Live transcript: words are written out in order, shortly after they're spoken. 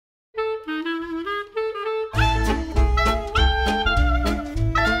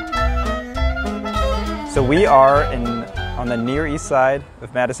So we are on the near east side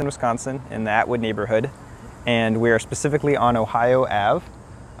of Madison, Wisconsin, in the Atwood neighborhood, and we are specifically on Ohio Ave,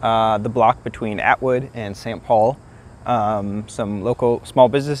 the block between Atwood and St. Paul. Some local small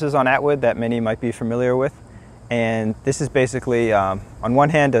businesses on Atwood that many might be familiar with. And this is basically, on one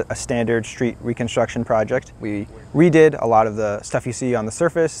hand, a standard street reconstruction project. We redid a lot of the stuff you see on the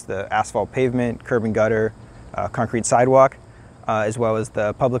surface, the asphalt pavement, curb and gutter, concrete sidewalk, as well as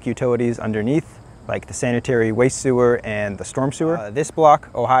the public utilities underneath, like the sanitary waste sewer and the storm sewer. This block,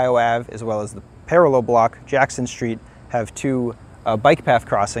 Ohio Ave, as well as the parallel block, Jackson Street, have two bike path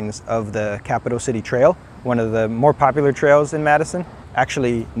crossings of the Capital City Trail, one of the more popular trails in Madison.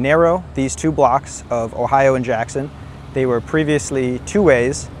 Actually narrow these two blocks of Ohio and Jackson. They were previously two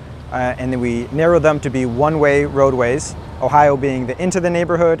ways, and then we narrowed them to be one-way roadways, Ohio being the into the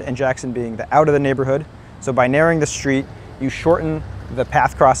neighborhood and Jackson being the out of the neighborhood. So by narrowing the street, you shorten the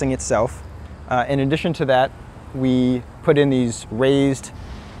path crossing itself. In addition to that, we put in these raised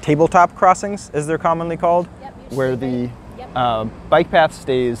tabletop crossings, as they're commonly called, where the bike path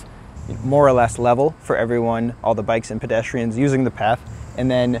stays more or less level for everyone, all the bikes and pedestrians using the path.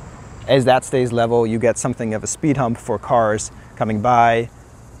 And then as that stays level, you get something of a speed hump for cars coming by,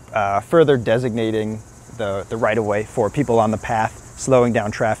 further designating the right-of-way for people on the path, slowing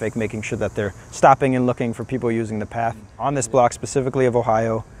down traffic, making sure that they're stopping and looking for people using the path. On this block specifically of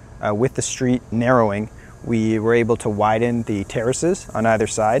Ohio, with the street narrowing, we were able to widen the terraces on either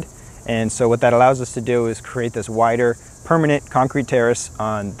side. And so what that allows us to do is create this wider, permanent concrete terrace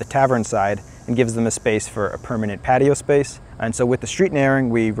on the tavern side and gives them a space for a permanent patio space. And so with the street narrowing,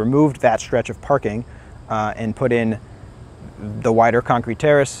 we removed that stretch of parking and put in the wider concrete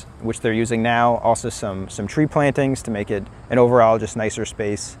terrace, which they're using now, also some tree plantings to make it an overall just nicer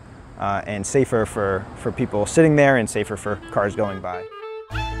space and safer for people sitting there and safer for cars going by.